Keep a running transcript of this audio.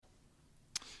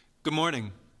Good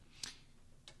morning.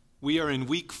 We are in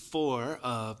week 4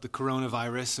 of the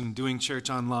coronavirus and doing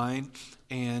church online,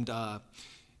 and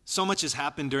so much has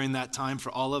happened during that time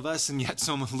for all of us, and yet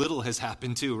so little has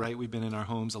happened too, right? We've been in our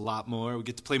homes a lot more. We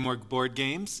get to play more board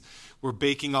games. We're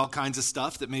baking all kinds of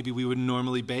stuff that maybe we wouldn't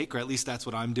normally bake, or at least that's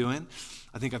what I'm doing.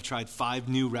 I think I've tried 5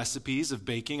 new recipes of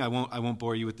baking. I won't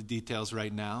bore you with the details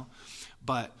right now,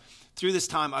 but through this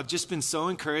time, I've just been so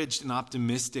encouraged and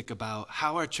optimistic about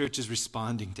how our church is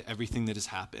responding to everything that has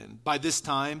happened. By this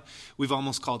time, we've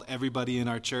almost called everybody in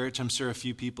our church. I'm sure a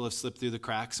few people have slipped through the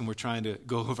cracks, and we're trying to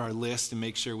go over our list and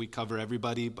make sure we cover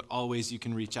everybody, but always you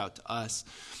can reach out to us.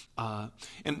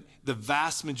 And the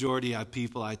vast majority of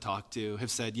people I talk to have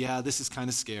said, yeah, this is kind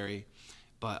of scary,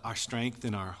 but our strength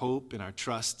and our hope and our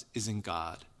trust is in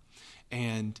God.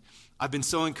 And I've been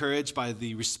so encouraged by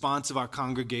the response of our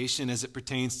congregation as it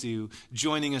pertains to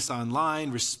joining us online,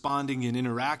 responding and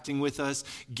interacting with us,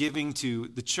 giving to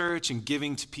the church and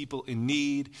giving to people in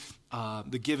need.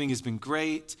 The giving has been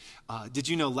great. Did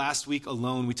you know last week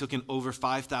alone we took in over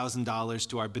 $5,000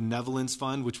 to our benevolence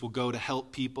fund, which will go to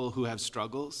help people who have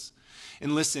struggles?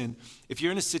 And listen, if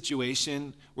you're in a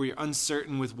situation where you're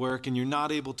uncertain with work and you're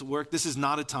not able to work, this is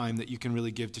not a time that you can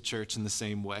really give to church in the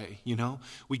same way, you know?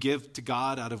 We give to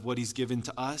God out of what he's given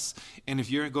to us. And if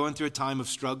you're going through a time of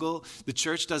struggle, the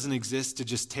church doesn't exist to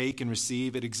just take and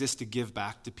receive. It exists to give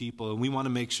back to people. And we want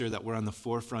to make sure that we're on the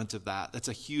forefront of that. That's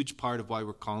a huge part of why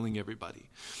we're calling everybody,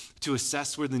 to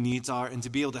assess where the needs are and to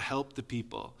be able to help the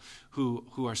people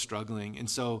who are struggling. And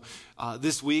so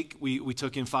this week, we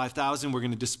took in $5,000. We're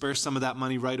going to disperse some of that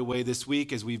money right away this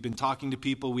week. As we've been talking to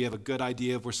people, we have a good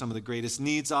idea of where some of the greatest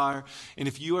needs are. And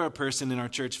if you are a person in our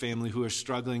church family who are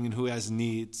struggling and who has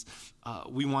needs,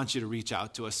 we want you to reach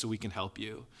out to us so we can help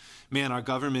you. Man, our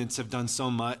governments have done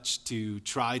so much to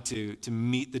try to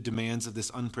meet the demands of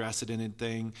this unprecedented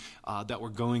thing that we're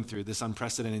going through, this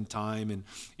unprecedented time. And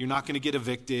you're not going to get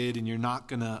evicted, and you're not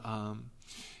going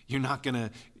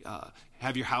to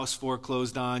have your house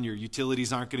foreclosed on, your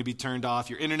utilities aren't going to be turned off,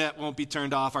 your internet won't be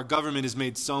turned off. Our government has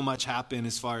made so much happen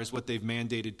as far as what they've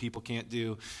mandated people can't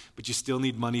do, but you still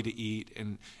need money to eat.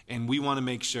 And we want to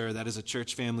make sure that as a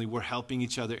church family, we're helping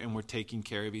each other and we're taking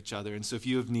care of each other. And so if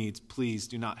you have needs, please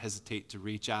do not hesitate to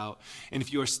reach out. And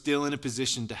if you are still in a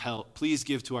position to help, please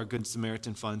give to our Good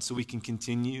Samaritan Fund so we can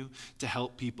continue to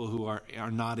help people who are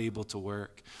not able to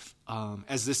work.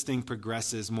 As this thing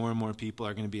progresses, more and more people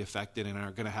are going to be affected and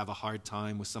are going to have a hard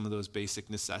time with some of those basic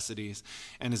necessities.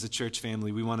 And as a church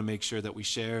family, we want to make sure that we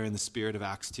share in the spirit of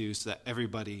Acts 2 so that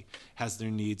everybody has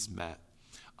their needs met.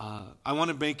 I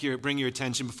want to bring your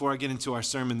attention, before I get into our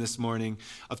sermon this morning,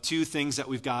 of 2 things that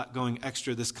we've got going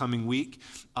extra this coming week.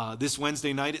 This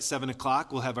Wednesday night at 7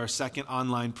 o'clock, we'll have our second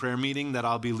online prayer meeting that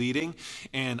I'll be leading.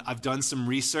 And I've done some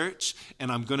research,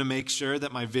 and I'm going to make sure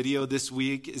that my video this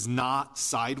week is not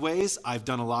sideways. I've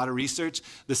done a lot of research.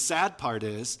 The sad part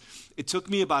is, it took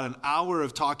me about an hour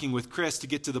of talking with Chris to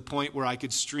get to the point where I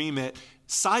could stream it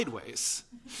sideways.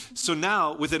 So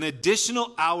now, with an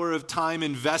additional hour of time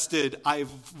invested, I've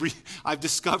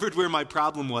discovered where my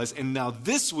problem was, and now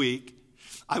this week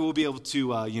I will be able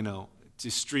to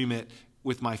stream it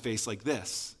with my face like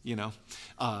this,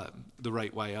 the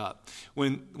right way up.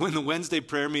 When the Wednesday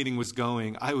prayer meeting was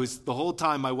going, the whole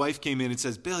time my wife came in and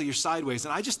says, "Bill, you're sideways,"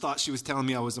 and I just thought she was telling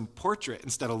me I was in portrait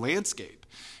instead of landscape,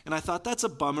 and I thought that's a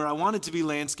bummer. I wanted to be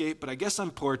landscape, but I guess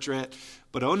I'm portrait.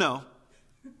 But oh no.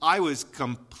 I was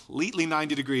completely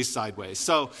 90 degrees sideways.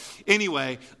 So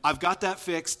anyway, I've got that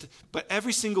fixed. But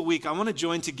every single week, I want to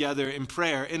join together in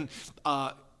prayer. And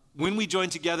when we join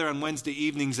together on Wednesday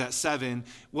evenings at 7,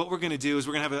 what we're going to do is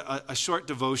we're going to have a short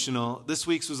devotional. This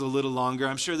week's was a little longer.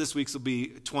 I'm sure this week's will be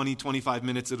 20, 25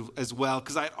 minutes as well,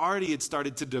 because I already had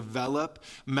started to develop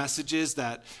messages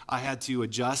that I had to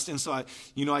adjust. And so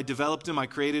I developed them, I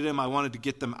created them, I wanted to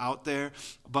get them out there.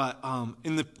 But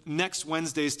in the next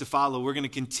Wednesdays to follow, we're going to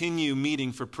continue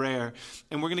meeting for prayer.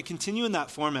 And we're going to continue in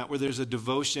that format where there's a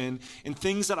devotion and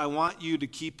things that I want you to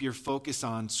keep your focus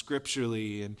on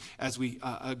scripturally and as we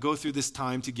go through this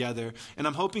time together. And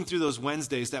I'm hoping through those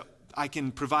Wednesdays that I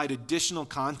can provide additional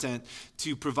content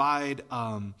to provide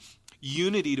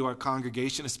unity to our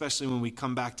congregation, especially when we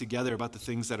come back together about the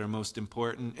things that are most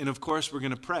important. And of course, we're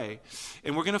going to pray.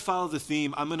 And we're going to follow the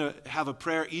theme. I'm going to have a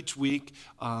prayer each week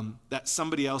that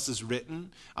somebody else has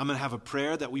written. I'm going to have a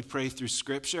prayer that we pray through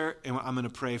Scripture, and I'm going to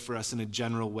pray for us in a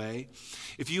general way.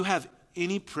 If you have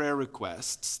any prayer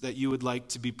requests that you would like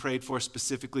to be prayed for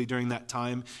specifically during that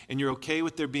time, and you're okay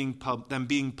with them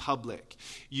being public,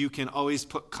 you can always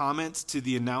put comments to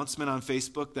the announcement on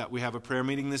Facebook that we have a prayer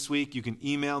meeting this week. You can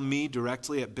email me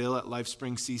directly at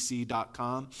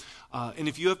bill@lifespringcc.com. And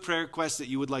if you have prayer requests that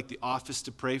you would like the office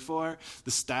to pray for,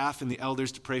 the staff and the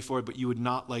elders to pray for, but you would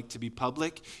not like to be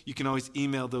public, you can always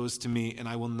email those to me, and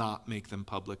I will not make them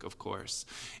public, of course.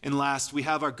 And last, we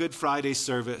have our Good Friday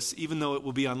service. Even though it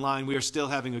will be online, we are still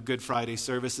having a Good Friday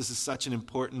service. This is such an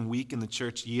important week in the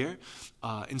church year.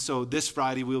 And so this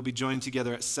Friday, we will be joined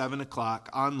together at 7 o'clock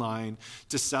online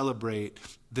to celebrate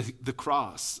the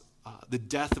cross, the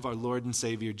death of our Lord and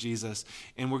Savior Jesus.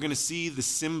 And we're going to see the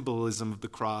symbolism of the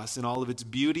cross in all of its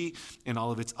beauty and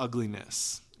all of its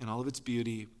ugliness. In all of its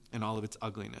beauty and all of its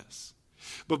ugliness.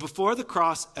 But before the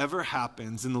cross ever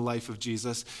happens in the life of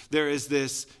Jesus, there is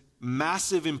this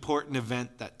massive, important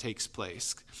event that takes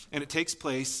place. And it takes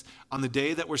place on the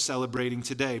day that we're celebrating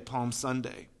today, Palm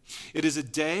Sunday. It is a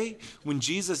day when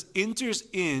Jesus enters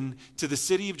into the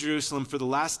city of Jerusalem for the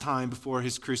last time before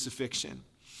his crucifixion.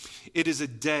 It is a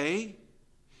day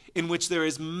in which there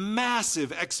is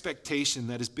massive expectation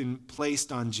that has been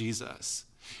placed on Jesus.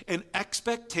 An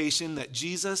expectation that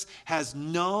Jesus has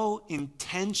no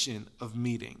intention of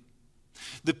meeting.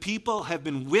 The people have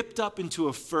been whipped up into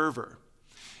a fervor.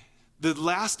 The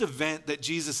last event that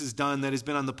Jesus has done that has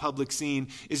been on the public scene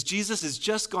is Jesus has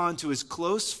just gone to his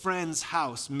close friend's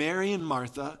house, Mary and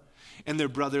Martha, and their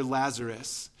brother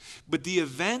Lazarus. But the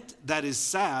event that is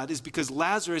sad is because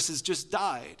Lazarus has just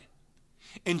died.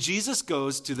 And Jesus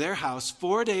goes to their house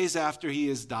 4 days after he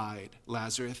has died,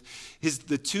 Lazarus.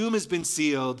 The tomb has been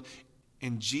sealed,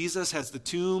 and Jesus has the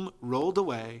tomb rolled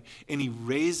away, and he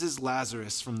raises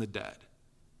Lazarus from the dead.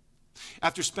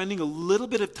 After spending a little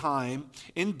bit of time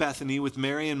in Bethany with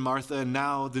Mary and Martha and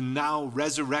the now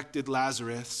resurrected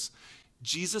Lazarus,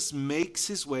 Jesus makes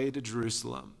his way to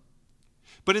Jerusalem.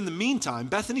 But in the meantime,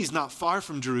 Bethany's not far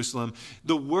from Jerusalem.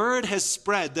 The word has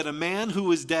spread that a man who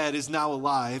was dead is now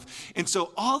alive. And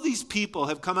so all these people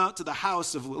have come out to the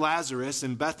house of Lazarus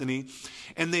in Bethany,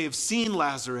 and they have seen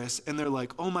Lazarus, and they're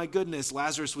like, oh my goodness,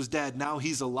 Lazarus was dead, now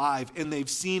he's alive. And they've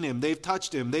seen him, they've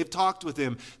touched him, they've talked with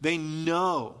him. They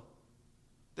know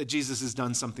that Jesus has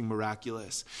done something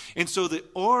miraculous. And so the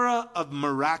aura of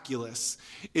miraculous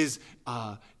is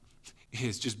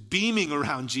just beaming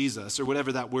around Jesus, or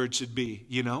whatever that word should be,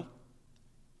 you know?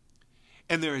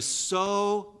 And there is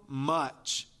so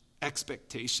much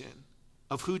expectation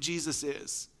of who Jesus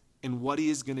is and what he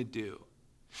is going to do.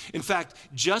 In fact,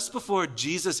 just before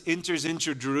Jesus enters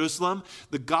into Jerusalem,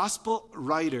 the gospel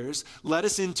writers let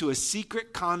us into a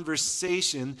secret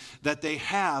conversation that they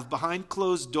have behind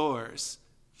closed doors,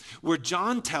 where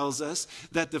John tells us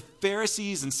that the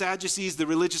Pharisees and Sadducees, the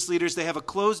religious leaders, they have a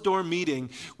closed-door meeting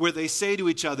where they say to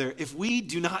each other, if we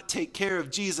do not take care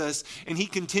of Jesus and he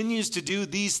continues to do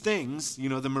these things, you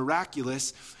know, the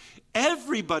miraculous,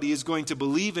 everybody is going to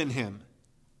believe in him,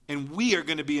 and we are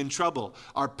going to be in trouble.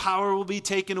 Our power will be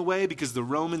taken away because the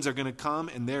Romans are going to come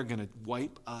and they're going to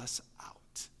wipe us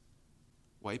out.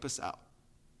 Wipe us out.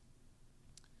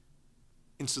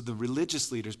 And so the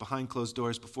religious leaders behind closed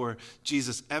doors before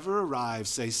Jesus ever arrives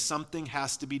say something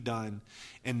has to be done.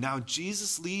 And now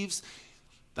Jesus leaves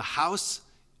the house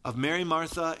of Mary,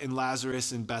 Martha, and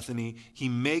Lazarus in Bethany. He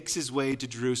makes his way to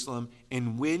Jerusalem.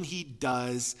 And when he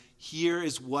does, here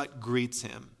is what greets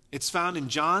him. It's found in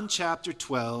John chapter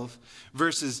 12,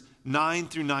 verses 9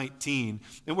 through 19.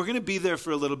 And we're going to be there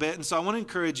for a little bit. And so I want to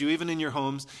encourage you, even in your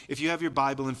homes, if you have your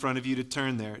Bible in front of you, to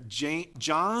turn there.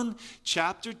 John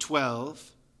chapter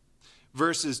 12,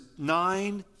 verses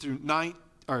 12 through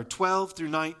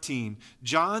 19.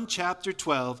 John chapter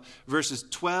 12, verses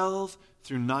 12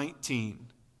 through 19.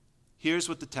 Here's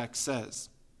what the text says.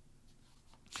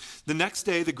 The next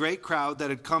day, the great crowd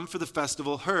that had come for the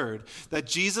festival heard that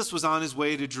Jesus was on his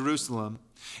way to Jerusalem.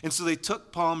 And so they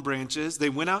took palm branches. They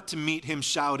went out to meet him,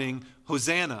 shouting,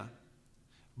 Hosanna!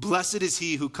 Blessed is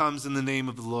he who comes in the name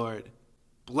of the Lord.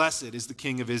 Blessed is the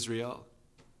King of Israel.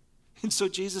 And so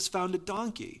Jesus found a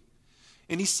donkey,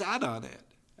 and he sat on it,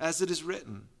 as it is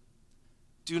written,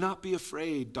 do not be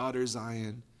afraid, daughter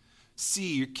Zion.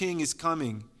 See, your king is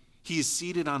coming. He is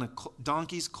seated on a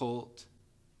donkey's colt.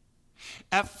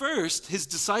 At first, his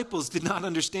disciples did not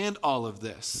understand all of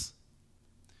this.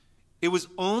 It was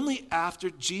only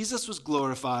after Jesus was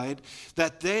glorified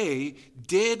that they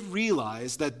did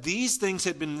realize that these things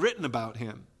had been written about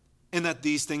him and that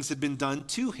these things had been done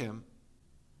to him.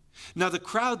 Now, the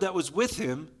crowd that was with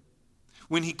him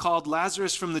when he called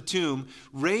Lazarus from the tomb,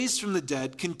 raised from the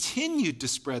dead, continued to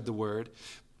spread the word,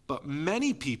 But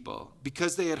many people,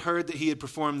 because they had heard that he had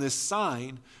performed this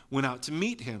sign, went out to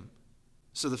meet him.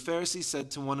 So the Pharisees said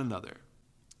to one another,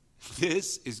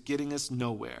 "This is getting us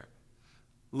nowhere.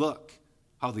 Look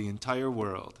how the entire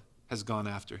world has gone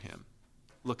after him."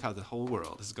 Look how the whole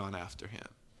world has gone after him.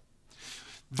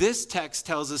 This text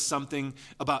tells us something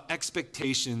about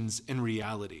expectations and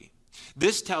reality.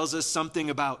 This tells us something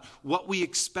about what we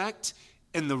expect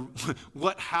and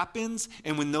what happens,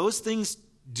 and when those things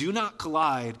do not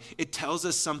collide, it tells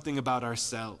us something about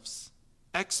ourselves.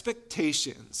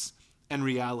 Expectations and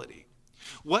reality.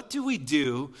 What do we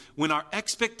do when our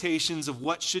expectations of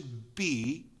what should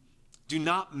be do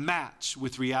not match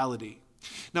with reality?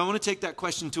 Now, I want to take that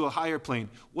question to a higher plane.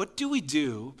 What do we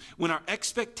do when our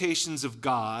expectations of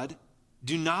God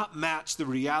do not match the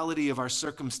reality of our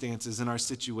circumstances and our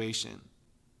situation?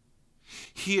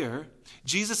 Here,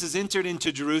 Jesus has entered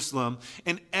into Jerusalem,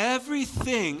 and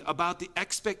everything about the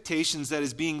expectations that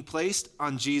is being placed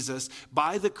on Jesus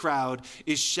by the crowd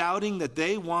is shouting that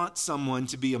they want someone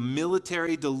to be a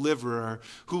military deliverer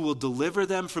who will deliver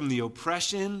them from the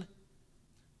oppression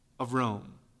of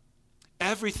Rome.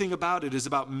 Everything about it is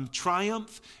about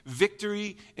triumph,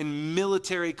 victory, and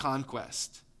military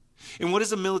conquest. And what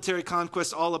is a military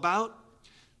conquest all about?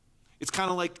 It's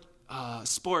kind of like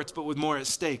sports, but with more at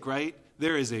stake, right?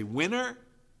 There is a winner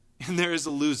and there is a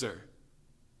loser.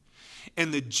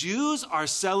 And the Jews are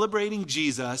celebrating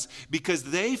Jesus because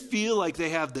they feel like they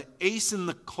have the ace in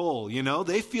the hole, you know?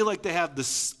 They feel like they have the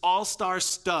all-star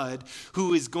stud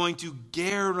who is going to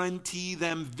guarantee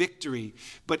them victory.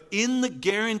 But in the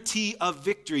guarantee of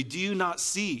victory, do you not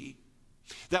see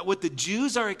that what the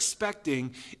Jews are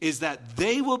expecting is that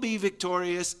they will be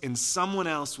victorious and someone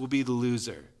else will be the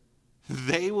loser?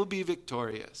 They will be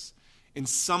victorious and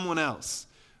someone else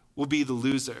will be the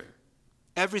loser.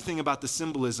 Everything about the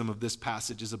symbolism of this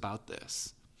passage is about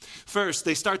this. First,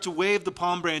 they start to wave the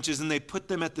palm branches and they put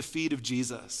them at the feet of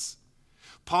Jesus.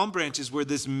 Palm branches were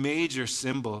this major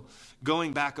symbol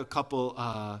going back to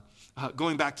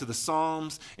the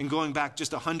Psalms and going back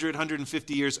just 100,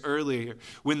 150 years earlier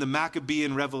when the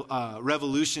Maccabean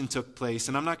revolution took place.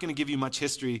 And I'm not going to give you much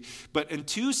history, but in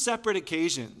two separate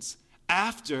occasions,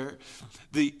 after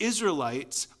the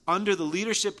Israelites, under the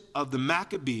leadership of the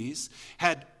Maccabees,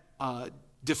 had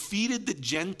defeated the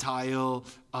Gentile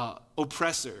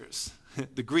oppressors,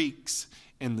 the Greeks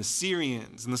and the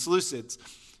Syrians and the Seleucids,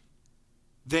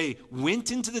 they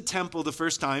went into the temple the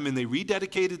first time and they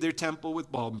rededicated their temple with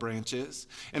palm branches.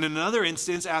 And in another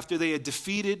instance, after they had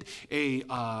defeated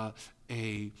the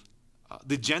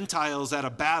Gentiles at a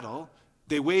battle,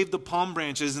 they waved the palm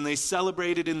branches and they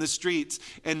celebrated in the streets.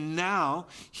 And now,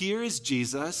 here is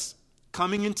Jesus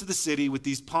coming into the city with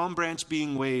these palm branches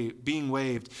being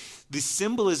waved. The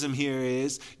symbolism here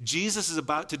is Jesus is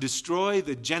about to destroy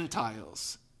the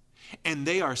Gentiles. And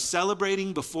they are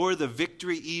celebrating before the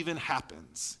victory even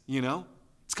happens. You know?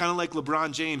 It's kind of like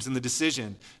LeBron James in The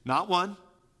Decision. Not one,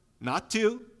 not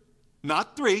two,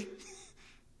 not three.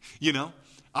 You know?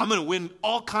 I'm going to win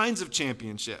all kinds of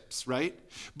championships, right?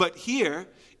 But here,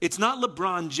 it's not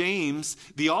LeBron James,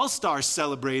 the all-star,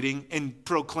 celebrating and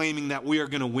proclaiming that we are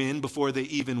going to win before they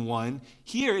even won.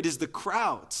 Here, it is the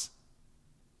crowds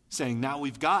saying, now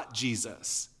we've got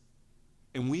Jesus,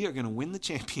 and we are going to win the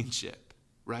championship,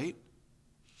 right?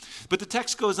 But the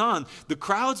text goes on. The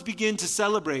crowds begin to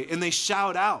celebrate, and they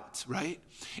shout out, right?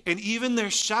 And even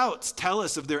their shouts tell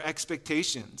us of their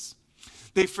expectations.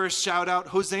 They first shout out,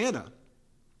 Hosanna.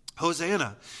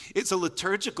 Hosanna. It's a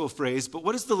liturgical phrase, but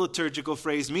what does the liturgical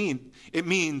phrase mean? It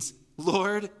means,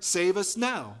 Lord, save us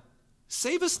now.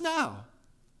 Save us now.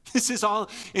 This is all,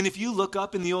 and if you look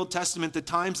up in the Old Testament, the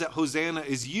times that Hosanna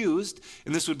is used,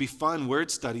 and this would be fun word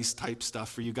studies type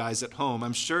stuff for you guys at home.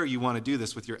 I'm sure you want to do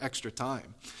this with your extra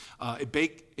time.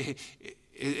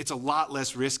 It's a lot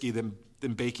less risky than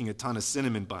baking a ton of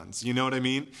cinnamon buns. You know what I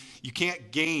mean? You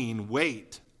can't gain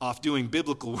weight off doing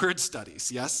biblical word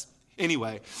studies, yes?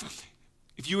 Anyway,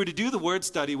 if you were to do the word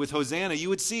study with Hosanna, you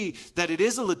would see that it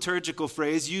is a liturgical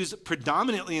phrase used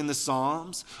predominantly in the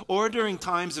Psalms or during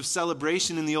times of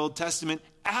celebration in the Old Testament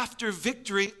after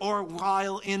victory or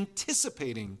while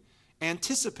anticipating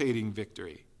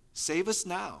victory. Save us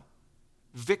now.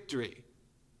 Victory.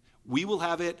 We will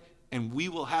have it, and we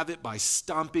will have it by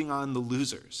stomping on the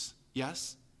losers.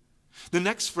 Yes? The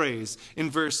next phrase in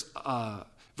verse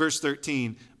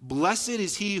 13, blessed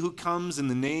is he who comes in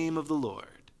the name of the Lord.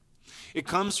 It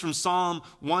comes from Psalm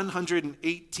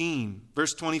 118,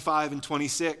 verse 25 and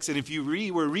 26. And if you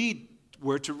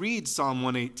were to read Psalm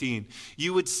 118,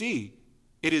 you would see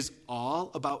it is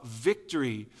all about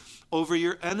victory over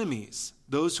your enemies,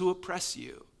 those who oppress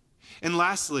you. And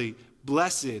lastly,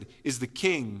 blessed is the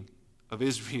King of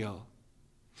Israel.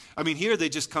 I mean, here they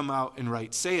just come out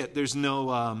and say it. There's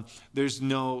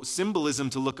no symbolism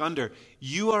to look under.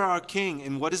 You are our king,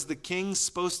 and what is the king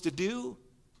supposed to do?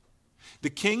 The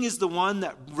king is the one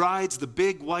that rides the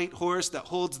big white horse, that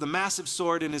holds the massive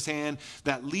sword in his hand,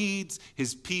 that leads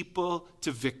his people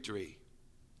to victory,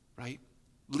 right?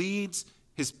 Leads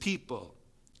his people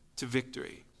to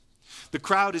victory. The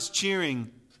crowd is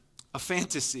cheering a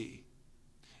fantasy,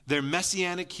 their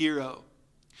messianic hero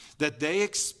that they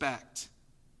expect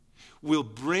will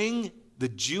bring the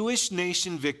Jewish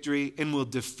nation victory and will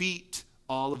defeat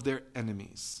all of their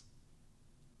enemies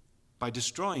by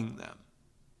destroying them.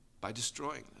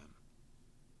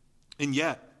 And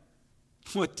yet,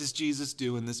 what does Jesus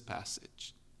do in this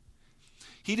passage?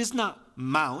 He does not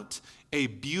mount a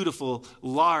beautiful,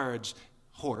 large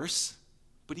horse,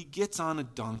 but he gets on a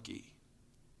donkey.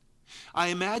 I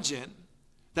imagine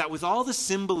that with all the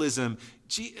symbolism,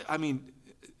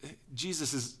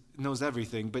 Jesus knows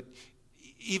everything, but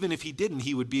even if he didn't,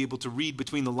 he would be able to read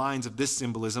between the lines of this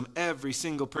symbolism. Every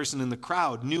single person in the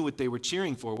crowd knew what they were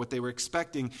cheering for, what they were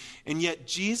expecting. And yet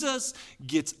Jesus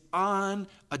gets on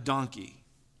a donkey,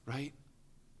 right?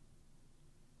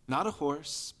 Not a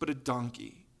horse, but a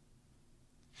donkey.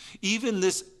 Even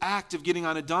this act of getting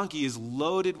on a donkey is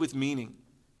loaded with meaning.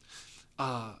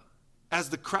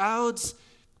 As the crowds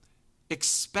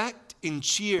expect and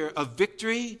cheer a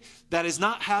victory that has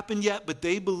not happened yet, but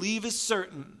they believe is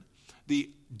certain, the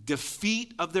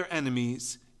defeat of their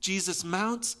enemies, Jesus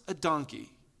mounts a donkey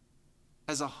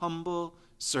as a humble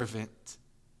servant.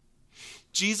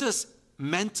 Jesus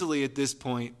mentally at this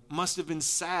point must have been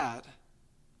sad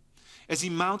as he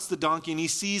mounts the donkey and he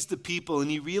sees the people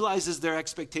and he realizes their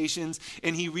expectations,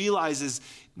 and he realizes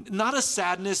not a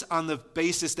sadness on the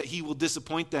basis that he will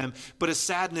disappoint them, but a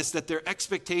sadness that their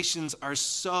expectations are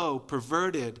so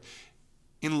perverted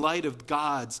in light of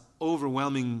God's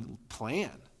overwhelming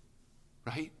plan.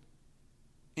 Right?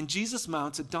 And Jesus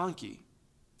mounts a donkey.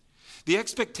 The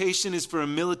expectation is for a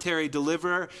military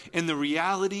deliverer, and the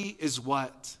reality is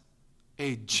what?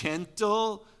 A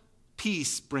gentle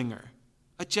peace bringer.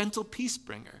 A gentle peace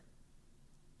bringer.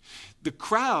 The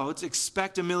crowds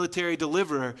expect a military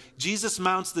deliverer. Jesus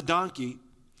mounts the donkey,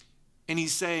 and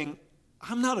he's saying,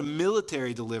 I'm not a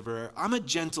military deliverer. I'm a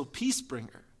gentle peace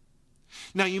bringer.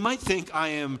 Now, you might think I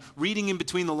am reading in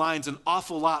between the lines an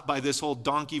awful lot by this whole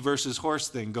donkey versus horse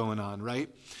thing going on, right?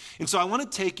 And so I want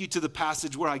to take you to the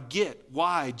passage where I get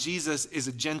why Jesus is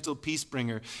a gentle peace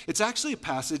bringer. It's actually a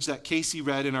passage that Casey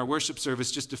read in our worship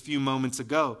service just a few moments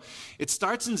ago. It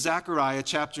starts in Zechariah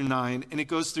chapter 9, and it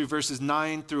goes through verses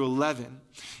 9 through 11.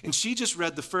 And she just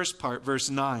read the first part, verse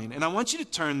 9. And I want you to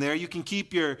turn there. You can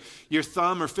keep your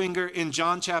thumb or finger in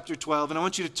John chapter 12, and I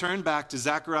want you to turn back to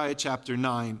Zechariah chapter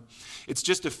 9. It's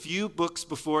just a few books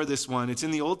before this one. It's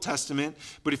in the Old Testament,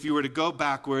 but if you were to go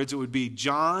backwards, it would be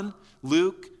John,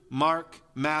 Luke, Mark,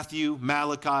 Matthew,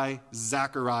 Malachi,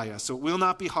 Zechariah. So it will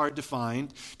not be hard to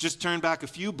find. Just turn back a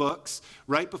few books.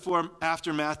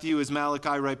 After Matthew is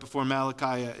Malachi, right before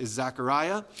Malachi is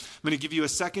Zechariah. I'm going to give you a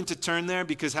second to turn there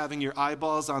because having your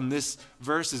eyeballs on this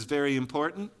verse is very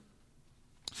important.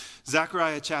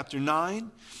 Zechariah chapter 9,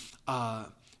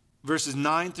 verses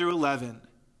 9 through 11.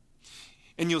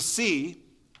 And you'll see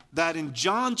that in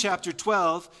John chapter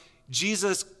 12,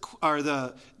 Jesus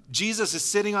is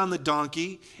sitting on the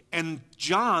donkey, and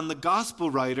John, the gospel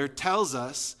writer, tells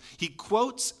us, he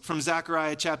quotes from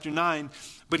Zechariah chapter 9,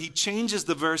 but he changes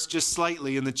the verse just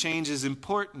slightly, and the change is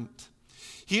important.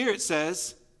 Here it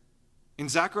says, in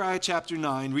Zechariah chapter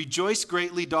 9, rejoice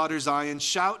greatly, daughter Zion,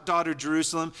 shout, daughter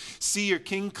Jerusalem, see your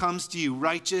king comes to you,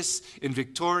 righteous and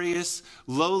victorious,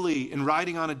 lowly and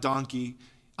riding on a donkey,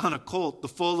 on a colt, the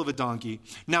foal of a donkey.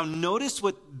 Now notice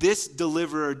what this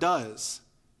deliverer does.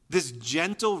 This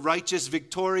gentle, righteous,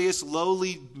 victorious,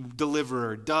 lowly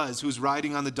deliverer does, who's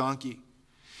riding on the donkey.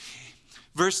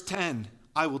 Verse 10,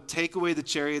 I will take away the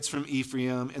chariots from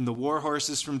Ephraim and the war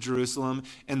horses from Jerusalem,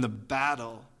 and the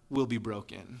battle will be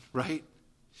broken, right?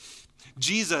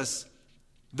 Jesus,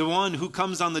 the one who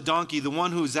comes on the donkey, the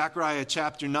one who Zechariah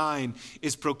chapter 9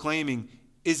 is proclaiming,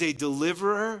 is a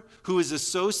deliverer who is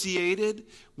associated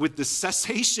with the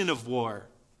cessation of war,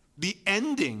 the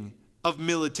ending of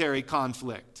military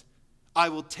conflict. I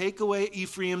will take away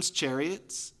Ephraim's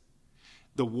chariots,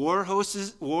 the war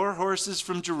horses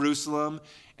from Jerusalem,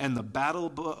 and the battle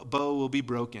bow will be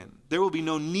broken. There will be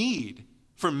no need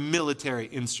for military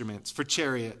instruments, for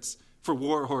chariots, for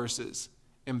war horses,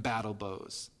 and battle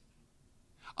bows.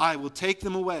 I will take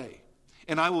them away,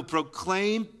 and I will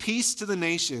proclaim peace to the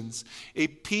nations, a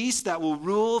peace that will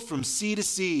rule from sea to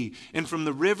sea and from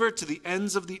the river to the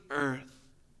ends of the earth.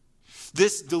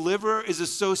 This deliverer is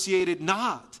associated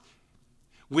not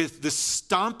with the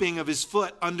stomping of his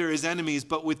foot under his enemies,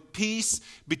 but with peace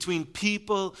between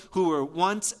people who were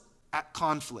once at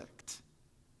conflict.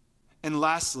 And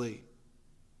lastly,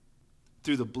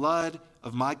 through the blood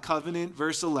of my covenant,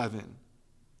 verse 11,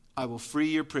 I will free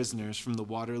your prisoners from the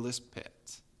waterless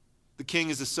pit. The king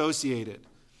is associated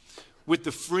with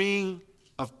the freeing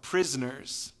of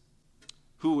prisoners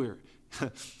who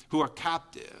are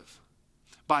captive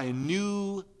by a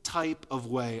new type of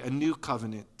way, a new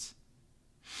covenant.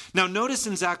 Now notice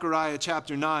in Zechariah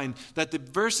chapter 9 that the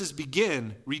verses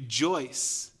begin,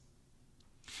 rejoice.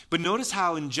 But notice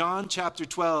how in John chapter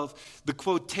 12, the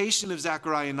quotation of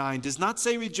Zechariah 9 does not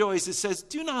say rejoice, it says,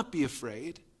 do not be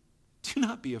afraid. Do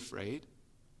not be afraid.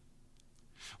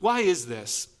 Why is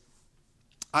this?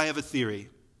 I have a theory.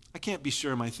 I can't be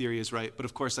sure my theory is right, but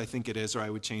of course I think it is, or I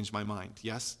would change my mind,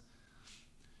 yes?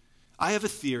 I have a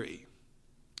theory,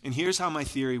 and here's how my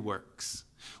theory works.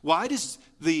 Why does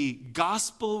the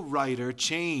gospel writer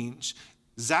change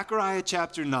Zechariah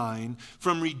chapter 9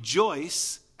 from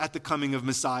rejoice at the coming of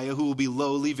Messiah, who will be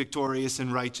lowly, victorious,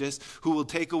 and righteous, who will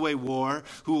take away war,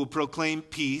 who will proclaim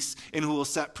peace, and who will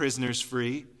set prisoners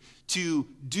free, to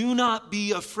do not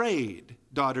be afraid,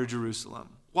 daughter Jerusalem?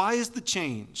 Why is the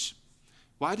change?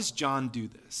 Why does John do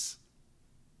this?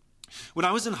 When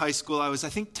I was in high school, I was, I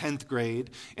think, 10th grade,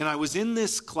 and I was in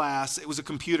this class. It was a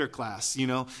computer class, you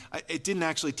know. It didn't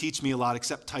actually teach me a lot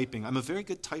except typing. I'm a very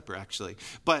good typer, actually.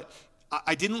 But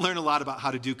I didn't learn a lot about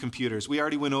how to do computers. We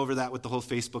already went over that with the whole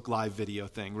Facebook Live video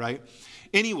thing, right?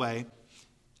 Anyway,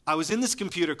 I was in this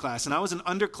computer class, and I was an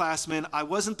underclassman. I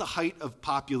wasn't the height of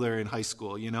popular in high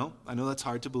school, you know. I know that's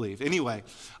hard to believe. Anyway,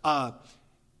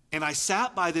 and I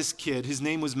sat by this kid. His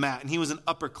name was Matt, and he was an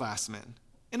upperclassman.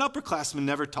 An upperclassman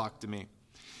never talked to me.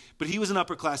 But he was an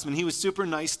upperclassman. He was super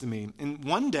nice to me. And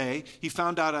one day, he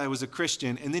found out I was a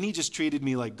Christian, and then he just treated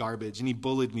me like garbage, and he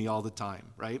bullied me all the time,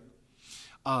 right?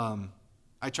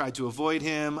 I tried to avoid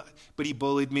him, but he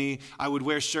bullied me. I would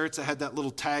wear shirts that had that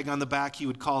little tag on the back. He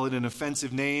would call it an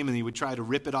offensive name, and he would try to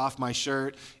rip it off my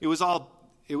shirt. It was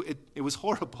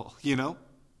horrible, you know?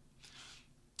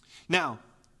 Now,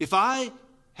 if I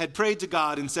had prayed to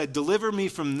God and said, deliver me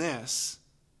from this,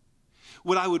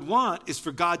 what I would want is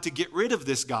for God to get rid of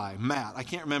this guy, Matt. I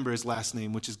can't remember his last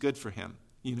name, which is good for him,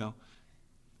 you know.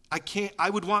 I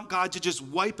would want God to just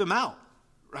wipe him out,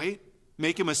 right?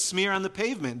 Make him a smear on the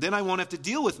pavement. Then I won't have to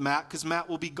deal with Matt because Matt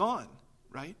will be gone,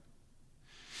 right?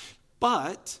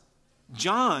 But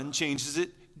John changes it.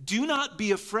 Do not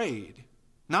be afraid.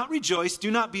 Not rejoice.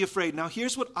 Do not be afraid. Now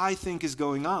here's what I think is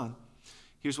going on.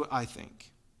 Here's what I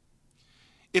think.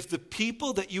 If the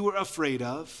people that you were afraid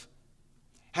of,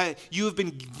 you have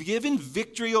been given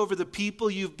victory over the people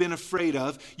you've been afraid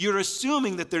of, you're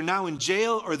assuming that they're now in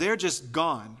jail or they're just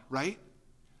gone, right?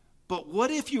 But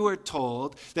what if you are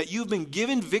told that you've been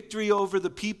given victory over the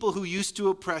people who used to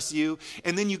oppress you,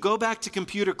 and then you go back to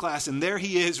computer class and there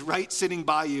he is right sitting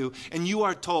by you, and you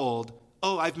are told,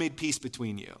 oh, I've made peace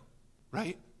between you,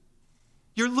 right?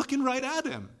 You're looking right at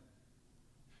him.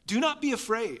 Do not be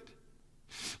afraid.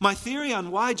 My theory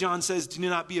on why John says do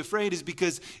not be afraid is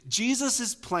because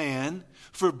Jesus' plan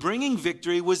for bringing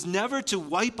victory was never to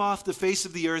wipe off the face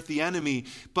of the earth the enemy,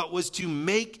 but was to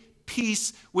make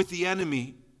peace with the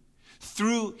enemy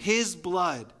through his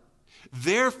blood.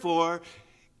 Therefore,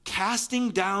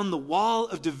 casting down the wall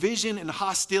of division and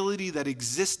hostility that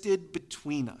existed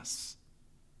between us.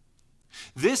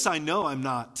 This I know I'm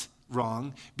not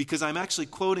wrong, because I'm actually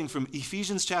quoting from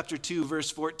Ephesians chapter 2, verse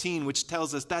 14, which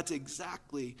tells us that's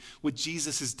exactly what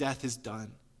Jesus' death has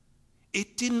done.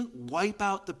 It didn't wipe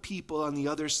out the people on the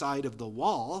other side of the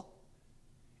wall.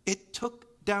 It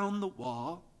took down the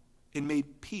wall and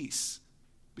made peace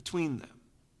between them.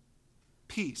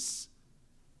 Peace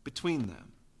between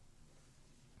them.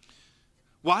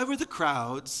 Why were the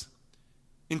crowds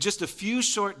in just a few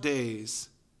short days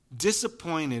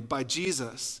disappointed by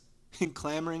Jesus and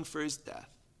clamoring for his death?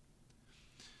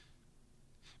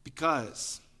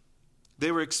 Because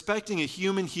they were expecting a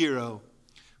human hero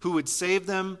who would save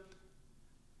them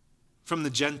from the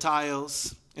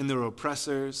Gentiles and their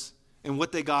oppressors, and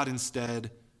what they got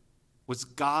instead was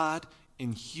God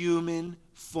in human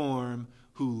form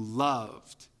who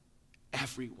loved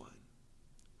everyone.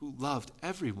 Who loved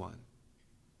everyone.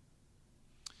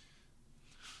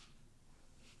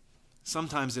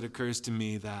 Sometimes it occurs to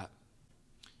me that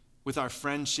with our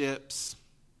friendships,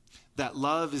 that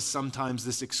love is sometimes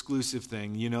this exclusive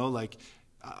thing, you know, like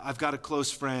I've got a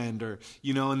close friend, or,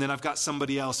 you know, and then I've got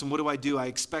somebody else. And what do? I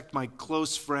expect my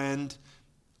close friend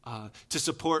to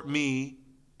support me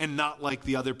and not like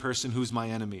the other person who's my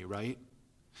enemy, right?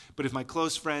 But if my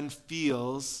close friend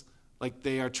feels like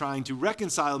they are trying to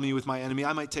reconcile me with my enemy,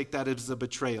 I might take that as a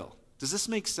betrayal. Does this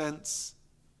make sense?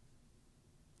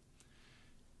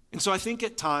 And so I think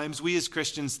at times we as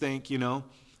Christians think,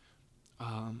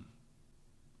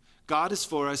 God is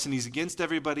for us and he's against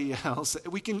everybody else.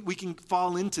 We can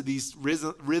fall into these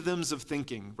rhythms of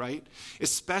thinking, right?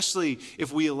 Especially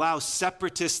if we allow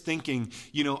separatist thinking,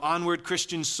 onward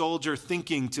Christian soldier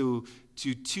thinking to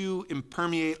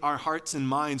impermeate our hearts and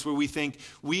minds, where we think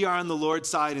we are on the Lord's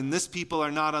side and this people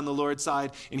are not on the Lord's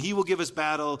side, and he will give us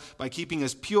battle by keeping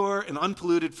us pure and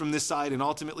unpolluted from this side and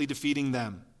ultimately defeating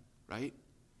them, right?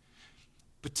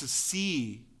 But to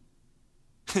see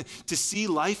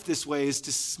life this way is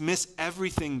to miss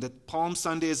everything that Palm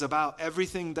Sunday is about,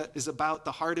 everything that is about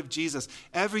the heart of Jesus,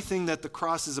 everything that the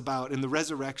cross is about and the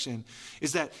resurrection,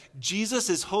 is that Jesus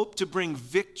is hoped to bring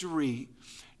victory,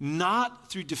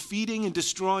 not through defeating and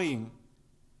destroying,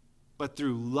 but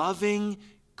through loving,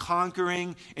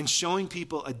 conquering, and showing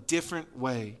people a different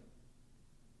way.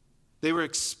 They were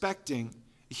expecting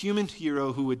a human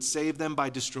hero who would save them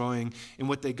by destroying, and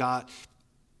what they got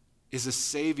is a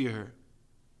Savior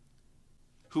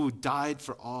who died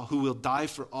for all, who will die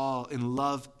for all and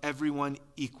love everyone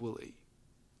equally.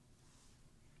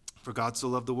 For God so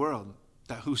loved the world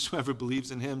that whosoever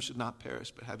believes in him should not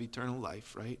perish but have eternal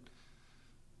life, right?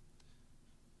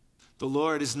 The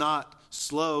Lord is not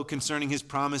slow concerning his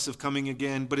promise of coming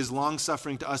again, but is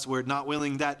long-suffering to us, word, not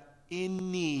willing that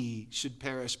any should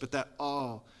perish, but that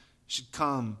all should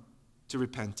come to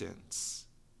repentance.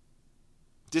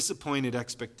 Disappointed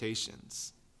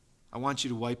expectations, I want you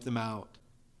to wipe them out.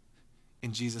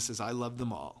 And Jesus says, I love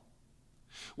them all.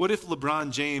 What if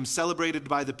LeBron James, celebrated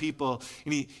by the people,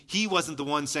 and he wasn't the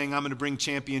one saying, I'm going to bring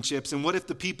championships? And what if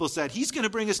the people said, he's going to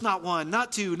bring us not one,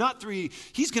 not two, not three,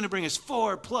 he's going to bring us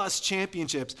 4+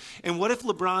 championships? And what if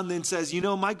LeBron then says,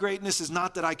 my greatness is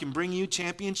not that I can bring you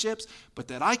championships, but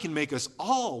that I can make us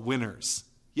all winners?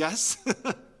 Yes?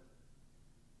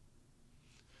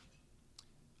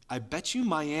 I bet you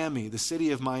Miami, the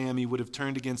city of Miami, would have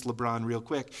turned against LeBron real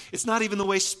quick. It's not even the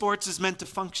way sports is meant to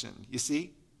function, you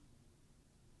see?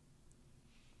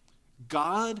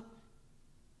 God,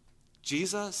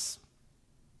 Jesus,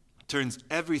 turns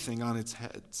everything on its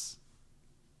heads.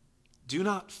 Do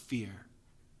not fear.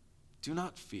 Do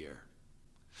not fear.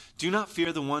 Do not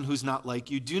fear the one who's not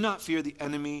like you. Do not fear the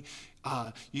enemy.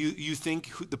 You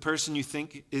think the person you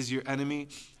think is your enemy.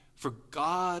 For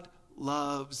God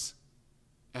loves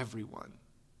everyone.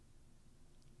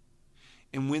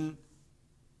 And when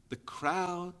the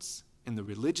crowds and the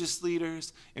religious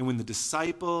leaders and when the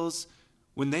disciples,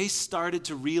 when they started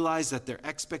to realize that their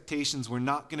expectations were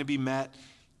not going to be met,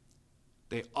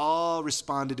 they all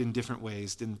responded in different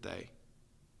ways, didn't they?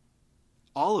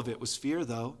 All of it was fear,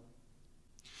 though.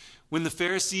 When the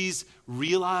Pharisees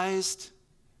realized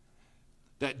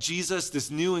that Jesus, this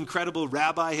new incredible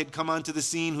rabbi, had come onto the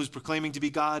scene who's proclaiming to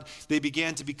be God, they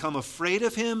began to become afraid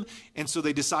of him, and so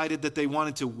they decided that they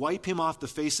wanted to wipe him off the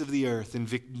face of the earth in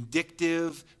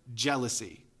vindictive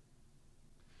jealousy.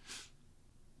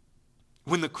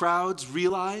 When the crowds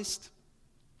realized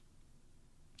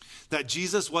that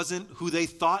Jesus wasn't who they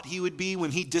thought he would be when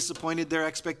he disappointed their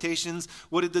expectations,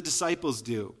 what did the disciples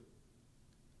do?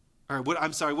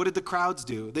 What did the crowds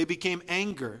do? They became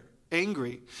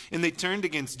angry, and they turned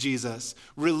against Jesus,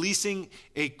 releasing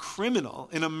a criminal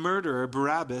and a murderer,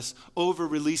 Barabbas, over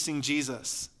releasing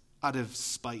Jesus out of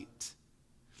spite.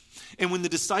 And when the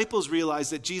disciples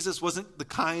realized that Jesus wasn't the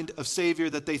kind of Savior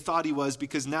that they thought he was,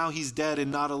 because now he's dead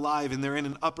and not alive, and they're in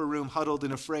an upper room huddled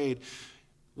and afraid,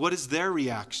 what is their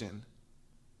reaction?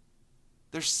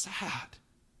 They're sad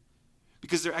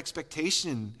because their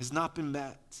expectation has not been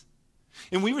met.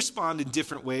 And we respond in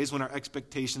different ways when our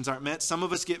expectations aren't met. Some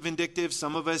of us get vindictive,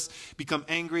 some of us become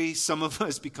angry, some of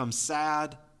us become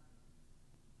sad.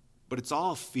 But it's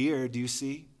all fear, do you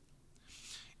see?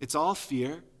 It's all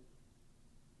fear.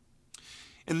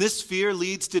 And this fear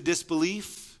leads to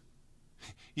disbelief.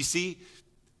 You see,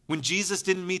 when Jesus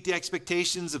didn't meet the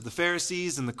expectations of the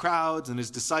Pharisees and the crowds and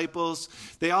his disciples,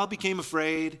 they all became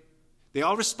afraid. They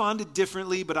all responded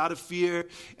differently, but out of fear,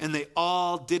 and they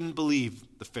all didn't believe.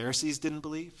 The Pharisees didn't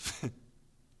believe.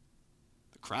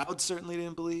 The crowd certainly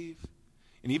didn't believe.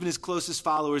 And even his closest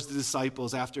followers, the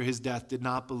disciples, after his death, did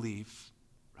not believe,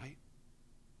 right?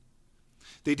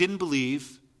 They didn't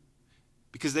believe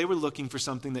because they were looking for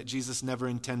something that Jesus never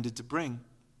intended to bring.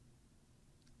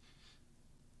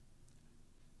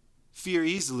 Fear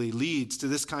easily leads to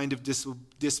this kind of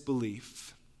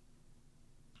disbelief.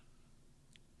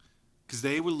 Because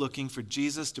they were looking for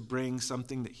Jesus to bring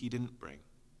something that he didn't bring.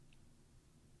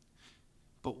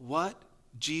 But what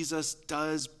Jesus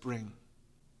does bring,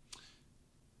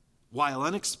 while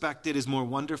unexpected, is more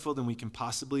wonderful than we can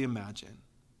possibly imagine.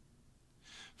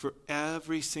 For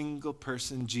every single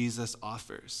person Jesus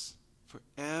offers, for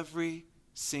every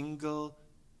single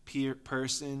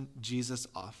person Jesus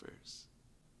offers,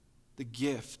 the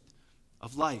gift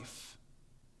of life.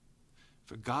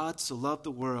 For God so loved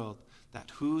the world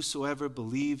that whosoever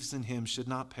believes in him should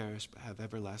not perish but have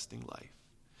everlasting life.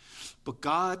 But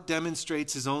God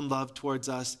demonstrates his own love towards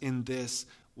us in this: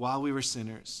 while we were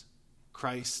sinners,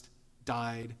 Christ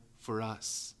died for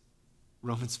us.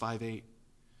 Romans 5:8.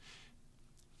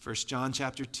 1 John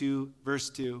chapter 2, verse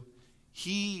 2.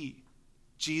 He,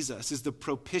 Jesus, is the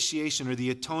propitiation or the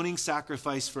atoning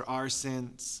sacrifice for our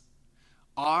sins.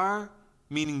 Our,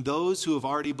 meaning those who have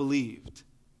already believed.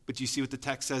 But you see what the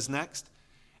text says next?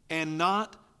 And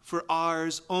not for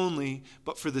ours only,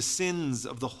 but for the sins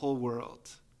of the whole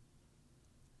world.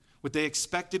 What they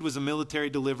expected was a military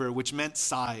deliverer, which meant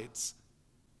sides.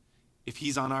 If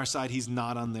he's on our side, he's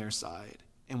not on their side.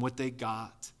 And what they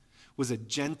got was a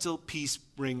gentle peace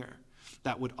bringer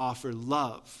that would offer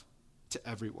love to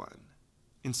everyone.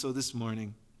 And so this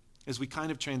morning, as we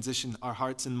kind of transition our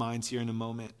hearts and minds here in a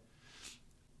moment,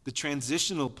 the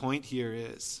transitional point here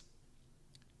is,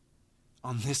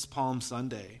 on this Palm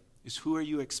Sunday, is who are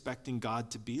you expecting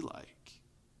God to be like?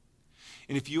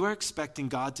 And if you are expecting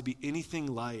God to be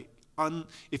anything like,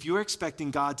 if you are expecting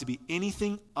God to be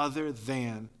anything other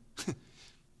than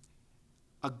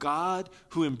a God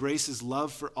who embraces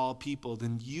love for all people,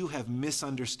 then you have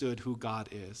misunderstood who God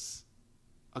is.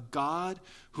 A God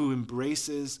who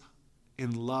embraces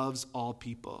and loves all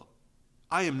people.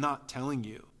 I am not telling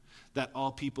you that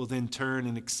all people then turn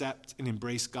and accept and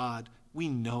embrace God. We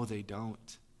know they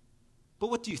don't.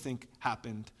 But what do you think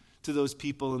happened to those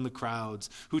people in the crowds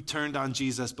who turned on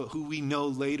Jesus, but who we know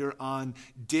later on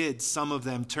did, some of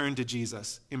them, turn to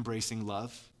Jesus, embracing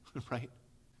love, right?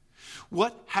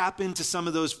 What happened to some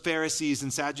of those Pharisees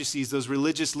and Sadducees, those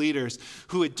religious leaders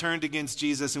who had turned against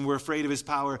Jesus and were afraid of his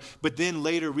power, but then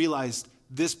later realized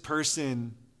this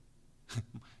person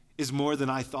is more than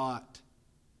I thought?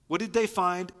 What did they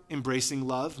find? Embracing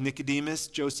love. Nicodemus,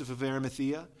 Joseph of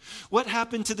Arimathea. What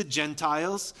happened to the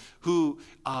Gentiles who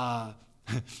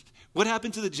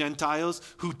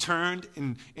turned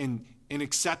and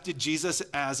accepted Jesus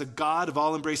as a God of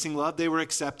all embracing love? They were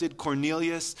accepted.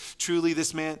 Cornelius, truly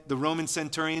this man, the Roman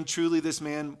centurion, truly this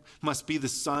man must be the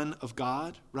Son of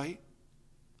God, right?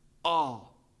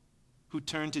 All who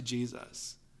turn to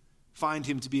Jesus find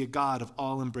him to be a God of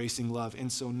all embracing love.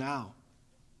 And so now,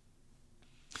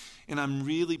 and I'm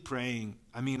really praying,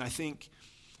 I think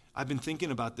I've been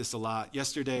thinking about this a lot.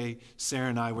 Yesterday, Sarah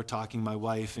and I were talking, my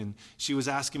wife, and she was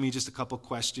asking me just a couple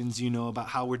questions, about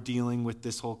how we're dealing with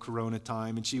this whole Corona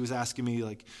time. And she was asking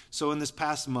me, so in this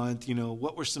past month,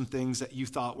 what were some things that you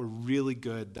thought were really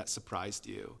good that surprised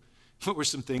you? What were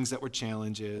some things that were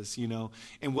challenges,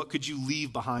 and what could you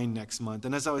leave behind next month?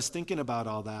 And as I was thinking about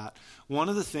all that, one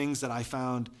of the things that I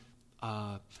found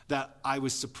that I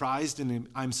was surprised and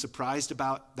I'm surprised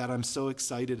about, that I'm so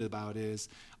excited about, is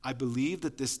I believe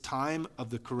that this time of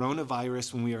the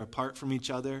coronavirus, when we are apart from each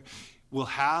other, will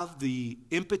have the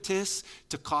impetus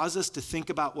to cause us to think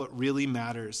about what really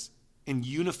matters and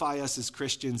unify us as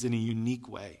Christians in a unique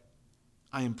way.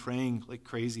 I am praying like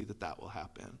crazy that that will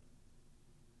happen.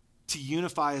 To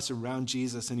unify us around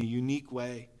Jesus in a unique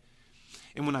way.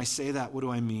 And when I say that, what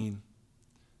do I mean?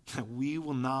 That we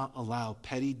will not allow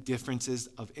petty differences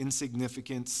of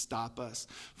insignificance stop us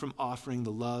from offering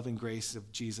the love and grace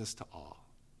of Jesus to all.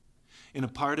 And a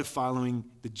part of following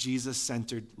the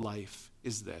Jesus-centered life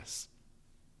is this: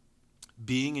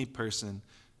 being a person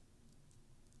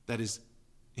that is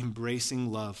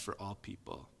embracing love for all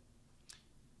people,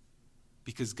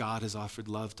 because God has offered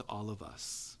love to all of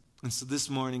us. And so this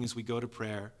morning, as we go to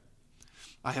prayer,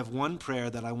 I have one prayer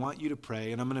that I want you to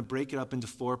pray, and I'm going to break it up into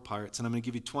 4 parts, and I'm going to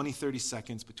give you 20, 30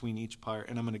 seconds between each part,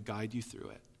 and I'm going to guide you through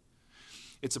it.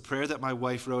 It's a prayer that my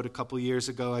wife wrote a couple years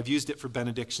ago. I've used it for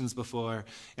benedictions before,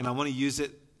 and I want to use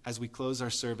it as we close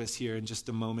our service here in just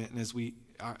a moment, and as we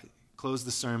close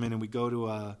the sermon and we go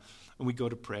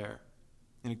to prayer.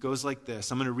 And it goes like this.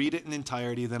 I'm going to read it in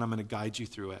entirety, then I'm going to guide you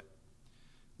through it.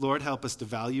 Lord, help us to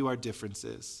value our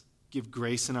differences, give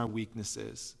grace in our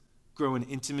weaknesses, grow in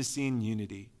intimacy and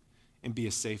unity, and be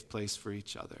a safe place for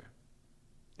each other.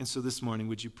 And so this morning,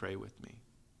 would you pray with me?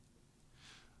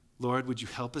 Lord, would you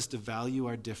help us to value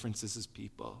our differences as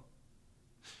people?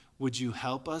 Would you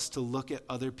help us to look at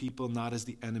other people not as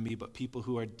the enemy, but people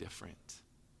who are different?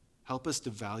 Help us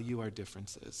to value our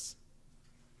differences.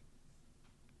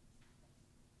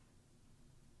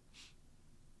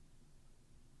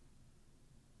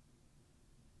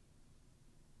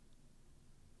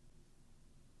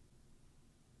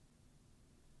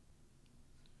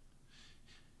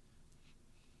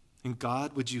 And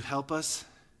God, would you help us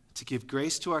to give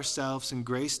grace to ourselves and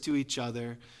grace to each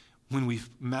other when we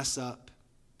mess up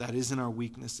that isn't our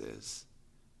weaknesses?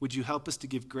 Would you help us to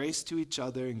give grace to each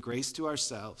other and grace to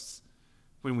ourselves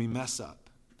when we mess up,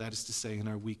 that is to say, in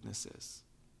our weaknesses?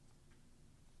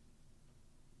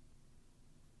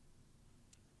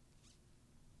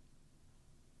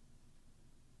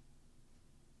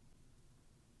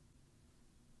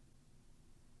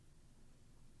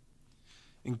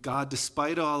 And God,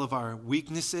 despite all of our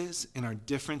weaknesses and our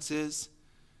differences,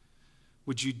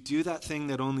 would you do that thing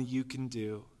that only you can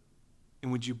do?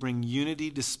 And would you bring unity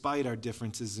despite our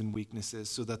differences and weaknesses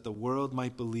so that the world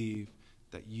might believe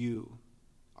that you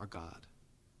are God?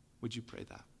 Would you pray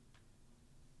that?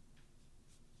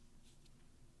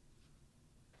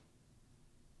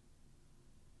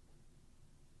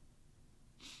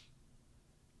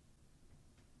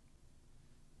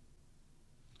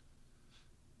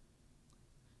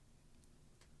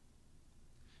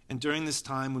 And during this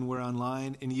time when we're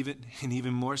online, and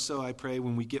even more so, I pray,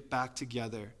 when we get back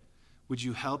together, would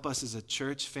you help us as a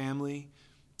church family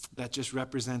that just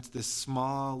represents this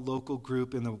small local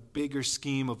group in the bigger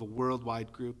scheme of a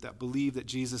worldwide group that believe that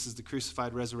Jesus is the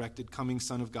crucified, resurrected, coming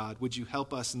Son of God? Would you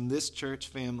help us in this church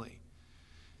family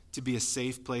to be a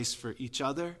safe place for each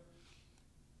other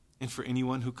and for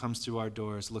anyone who comes through our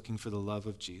doors looking for the love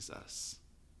of Jesus?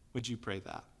 Would you pray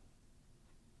that?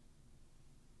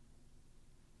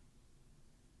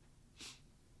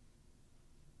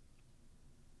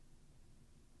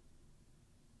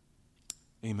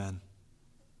 Amen.